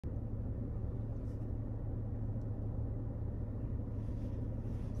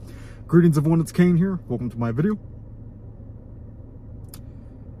Greetings everyone, it's Cain here. Welcome to my video.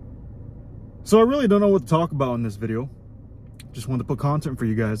 So I really don't know what to talk about in this video. Just wanted to put content for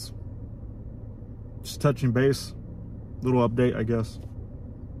you guys. Just touching base. Little update, I guess.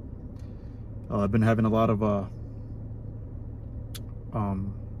 I've been having a lot of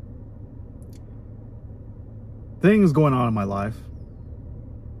things going on in my life,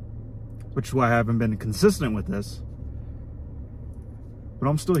 which is why I haven't been consistent with this. But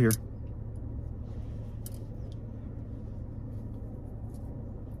I'm still here.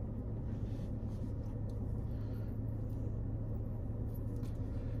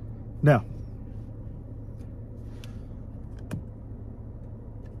 Now,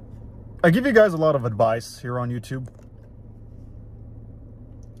 I give you guys a lot of advice here on YouTube.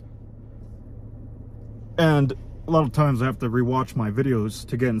 And a lot of times I have to rewatch my videos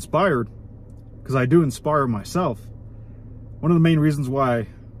to get inspired, because I do inspire myself. One of the main reasons why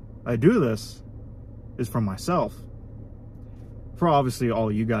I do this is from myself. For obviously all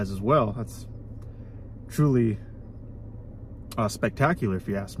of you guys as well. That's truly spectacular if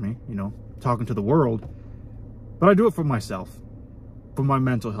you ask me, you know, talking to the world. But I do it for myself, for my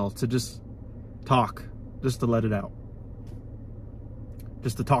mental health, to just talk, just to let it out.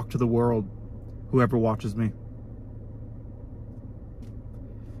 Just to talk to the world, whoever watches me.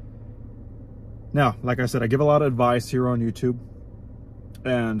 Now, like I said, I give a lot of advice here on YouTube,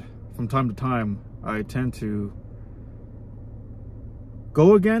 and from time to time, I tend to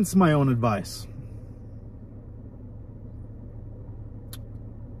go against my own advice.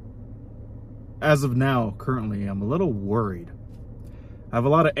 As of now, currently, I'm a little worried. I have a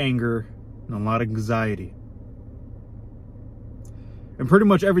lot of anger and a lot of anxiety. And pretty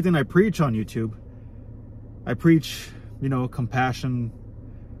much everything I preach on YouTube, I preach, you know, compassion,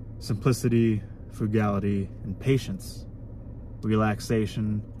 simplicity, frugality, and patience,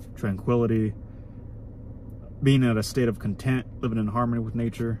 relaxation, tranquility, being in a state of content, living in harmony with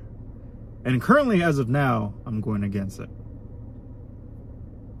nature. And currently, as of now, I'm going against it.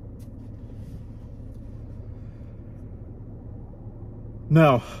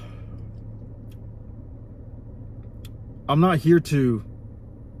 Now, I'm not here to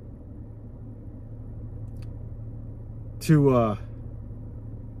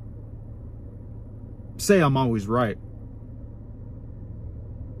say I'm always right,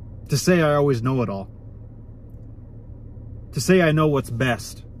 to say I always know it all, to say I know what's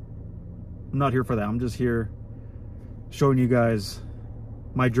best. I'm not here for that. I'm just here showing you guys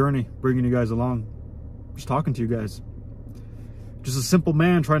my journey, bringing you guys along, just talking to you guys. Just a simple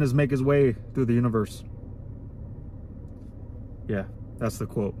man trying to make his way through the universe. Yeah, that's the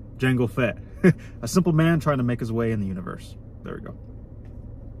quote. Jango Fett. A simple man trying to make his way in the universe. There we go.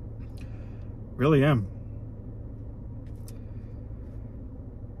 Really am.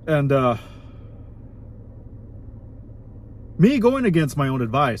 And me going against my own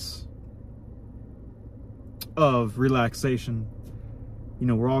advice of relaxation, you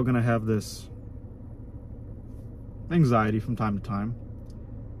know, we're all gonna have this anxiety from time to time,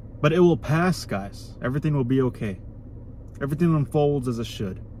 but it will pass, guys. Everything will be okay. Everything unfolds as it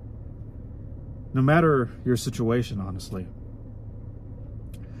should, no matter your situation. Honestly,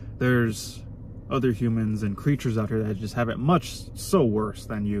 there's other humans and creatures out here that just have it much so worse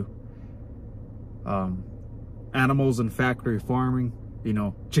than you. Animals in factory farming, you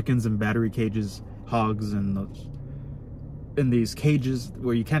know, chickens in battery cages, hogs in these cages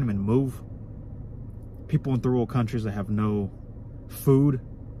where you can't even move. People in third world countries that have no food.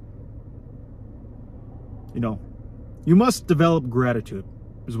 You know, you must develop gratitude,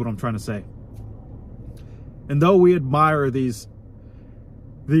 is what I'm trying to say. And though we admire these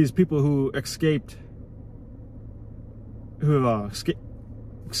people who escaped the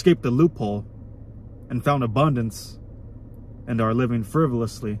loophole and found abundance and are living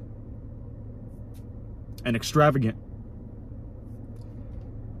frivolously and extravagant,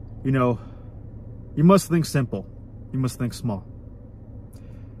 you know, you must think simple. You must think small.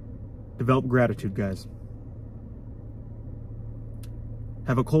 Develop gratitude, guys.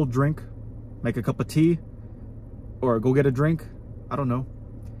 Have a cold drink, make a cup of tea, or go get a drink. I don't know.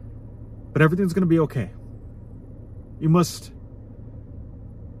 But everything's going to be okay. You must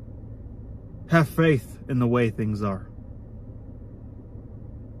have faith in the way things are.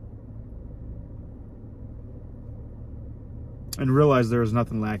 And realize there is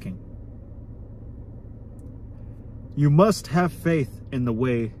nothing lacking. You must have faith in the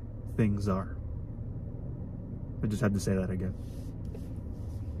way things are. I just had to say that again.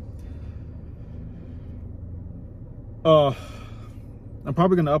 I'm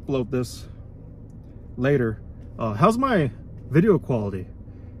probably going to upload this later. How's my video quality?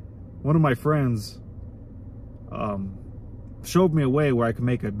 one of my friends showed me a way where I can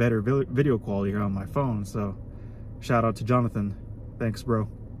make a better video quality here on my phone. So shout out to Jonathan. Thanks, bro.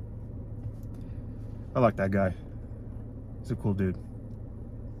 I like that guy. He's a cool dude.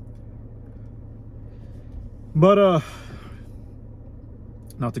 But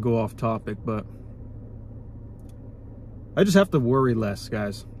not to go off topic, but I just have to worry less,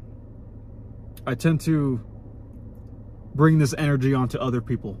 guys. I tend to bring this energy onto other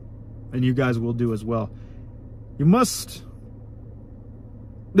people, and you guys will do as well. You must.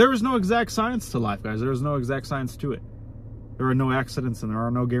 There is no exact science to life, guys. There is no exact science to it. There are no accidents and there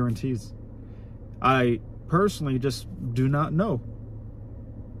are no guarantees. I personally just do not know.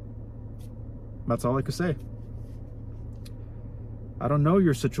 That's all I could say. I don't know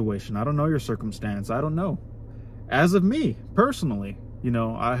your situation. I don't know your circumstance. I don't know. As of me, personally, you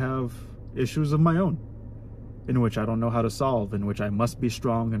know, I have issues of my own in which I don't know how to solve, in which I must be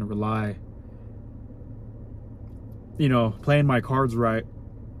strong and rely. You know, playing my cards right.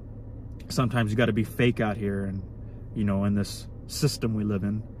 Sometimes you got to be fake out here, and, you know, in this system we live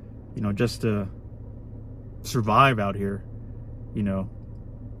in, you know, just to survive out here, you know.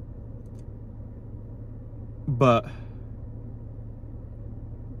 But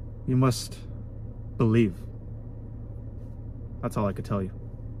you must believe. That's all I could tell you.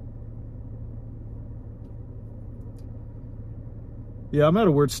 Yeah, I'm at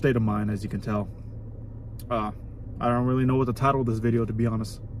a weird state of mind, as you can tell. I don't really know what to title this video, to be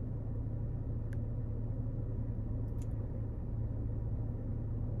honest.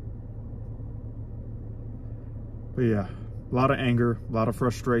 But yeah, a lot of anger, a lot of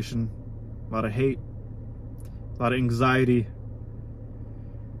frustration, a lot of hate, a lot of anxiety.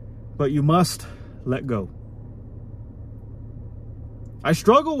 But you must let go. I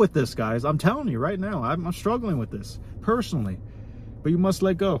struggle with this, guys. I'm telling you right now, I'm struggling with this personally. But you must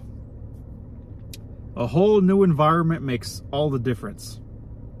let go. A whole new environment makes all the difference.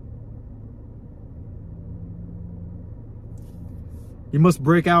 You must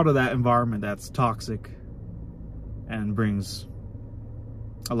break out of that environment that's toxic and brings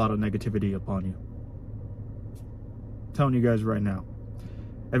a lot of negativity upon you. I'm telling you guys right now.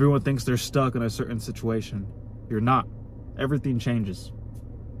 Everyone thinks they're stuck in a certain situation. You're not. Everything changes.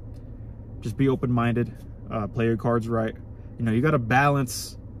 Just be open-minded. Play your cards right. You know, you got to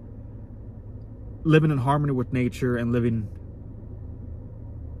balance living in harmony with nature and living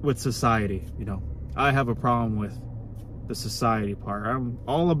with society. You know, I have a problem with the society part. I'm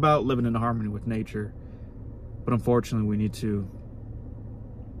all about living in harmony with nature, but unfortunately we need to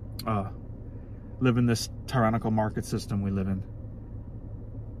live in this tyrannical market system we live in.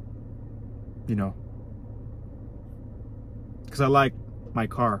 You know, because I like my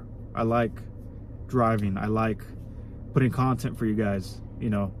car, I like driving, I like putting content for you guys. You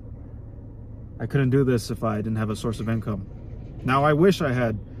know, I couldn't do this if I didn't have a source of income. Now I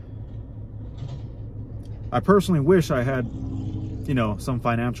personally wish I had, you know, some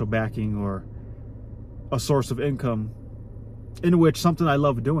financial backing or a source of income in which something I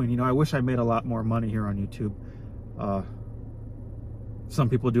love doing. You know, I wish I made a lot more money here on YouTube. Some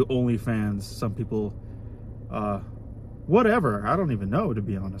people do OnlyFans, some people, whatever. I don't even know, to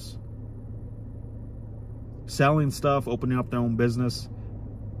be honest. Selling stuff, opening up their own business,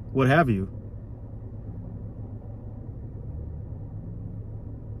 what have you.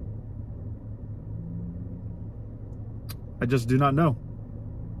 I just do not know.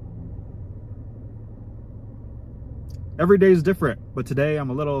 Every day is different, but today I'm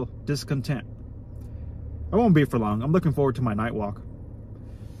a little discontent. I won't be for long. I'm looking forward to my night walk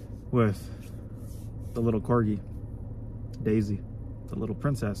with the little corgi, Daisy, the little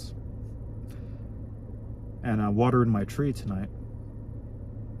princess, and watering my tree tonight.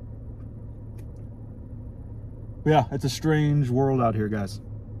 Yeah, it's a strange world out here, guys.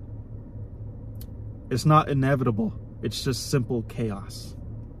 It's not inevitable. It's just simple chaos.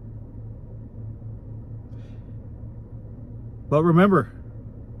 But remember,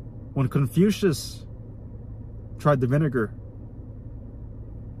 when Confucius tried the vinegar,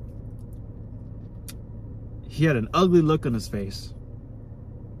 he had an ugly look on his face,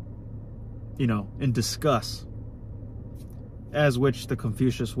 you know, in disgust, as which the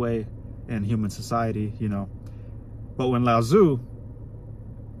Confucius way in human society, you know. But when Lao Tzu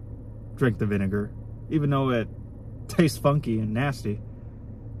drank the vinegar, even though it tastes funky and nasty,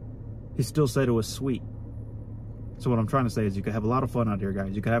 he still said it was sweet. So what I'm trying to say is you can have a lot of fun out here,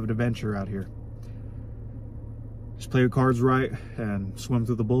 guys. You can have an adventure out here. Just play your cards right and swim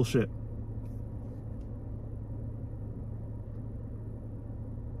through the bullshit.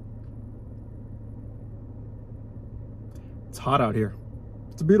 It's hot out here.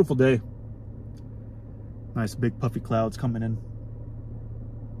 It's a beautiful day. Nice big puffy clouds coming in.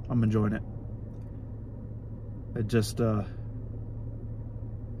 I'm enjoying it. I just, I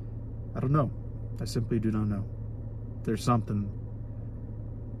don't know. I simply do not know. There's something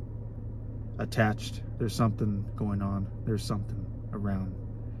attached. There's something going on. There's something around.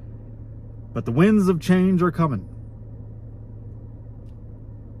 But the winds of change are coming.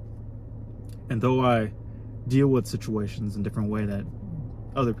 And though I deal with situations in a different way that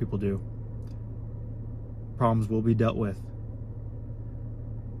other people do, problems will be dealt with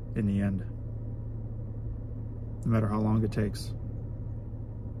in the end. No matter how long it takes.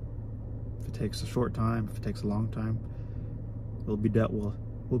 If it takes a short time, if it takes a long time, it'll be dealt with.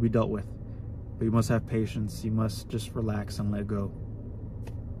 Will be dealt with. But you must have patience. You must just relax and let go.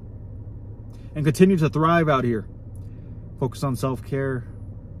 And continue to thrive out here. Focus on self-care.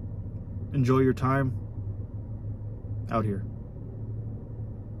 Enjoy your time out here.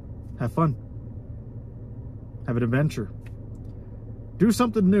 Have fun. Have an adventure. Do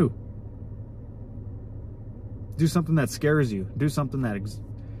something new. Do something that scares you. Do something that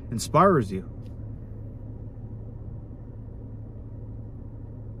inspires you.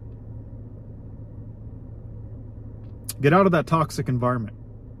 Get out of that toxic environment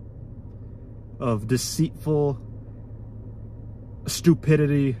of deceitful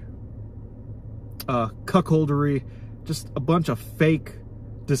stupidity, cuckoldery, just a bunch of fake,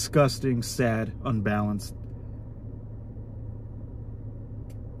 disgusting, sad, unbalanced,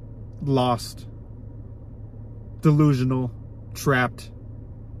 lost, delusional, trapped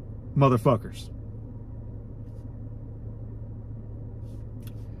motherfuckers.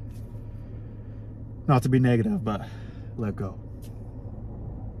 Not to be negative, but let go.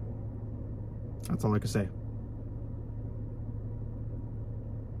 That's all I can say.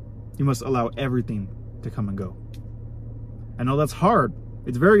 You must allow everything to come and go. I know that's hard.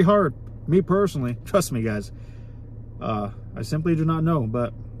 It's very hard. Me personally, trust me guys, I simply do not know,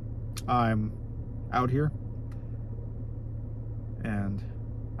 but I'm out here and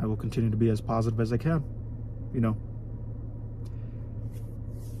I will continue to be as positive as I can. You know,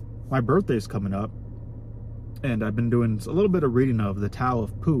 my birthday's coming up and I've been doing a little bit of reading of the Tao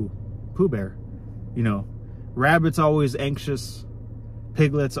of Pooh Bear. You know, rabbit's always anxious,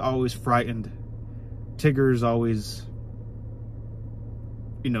 piglet's always frightened, Tigger's always,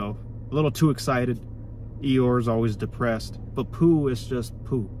 you know, a little too excited, Eeyore's always depressed, but Pooh is just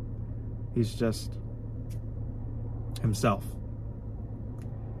Pooh. He's just himself.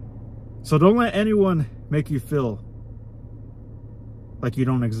 So don't let anyone make you feel like you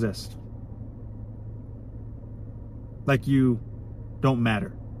don't exist, like you don't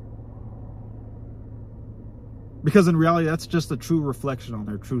matter. Because in reality, that's just a true reflection on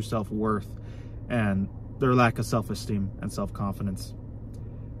their true self-worth and their lack of self-esteem and self-confidence.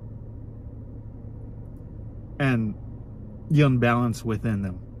 And the unbalance within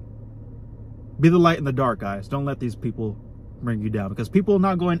them. Be the light in the dark, guys. Don't let these people bring you down. Because people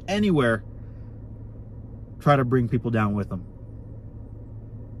not going anywhere try to bring people down with them.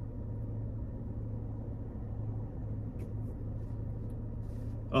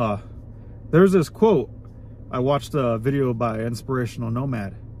 There's this quote. I watched a video by Inspirational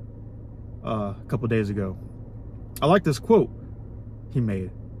Nomad a couple days ago. I like this quote he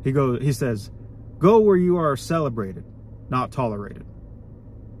made. He says, "Go where you are celebrated, not tolerated."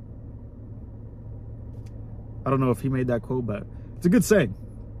 I don't know if he made that quote, but it's a good saying.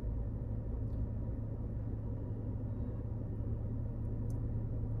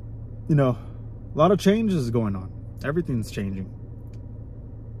 You know, a lot of changes is going on. Everything's changing.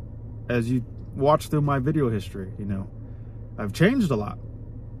 As you watch through my video history, you know, I've changed a lot.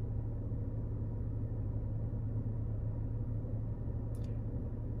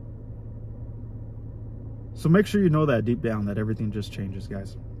 So make sure you know that deep down, that everything just changes,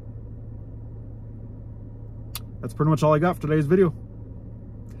 guys. That's pretty much all I got for today's video.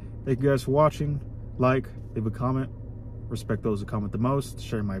 Thank you guys for watching. Like, leave a comment. Respect those who comment the most.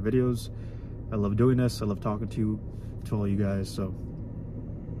 Share my videos. I love doing this. I love talking to all you guys. So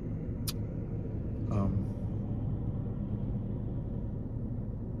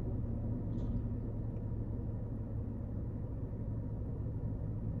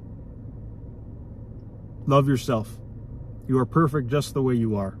love yourself. You are perfect just the way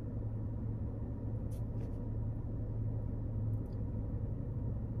you are.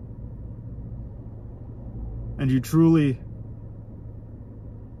 And you truly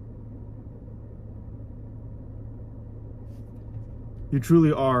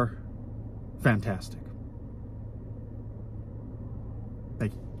are fantastic.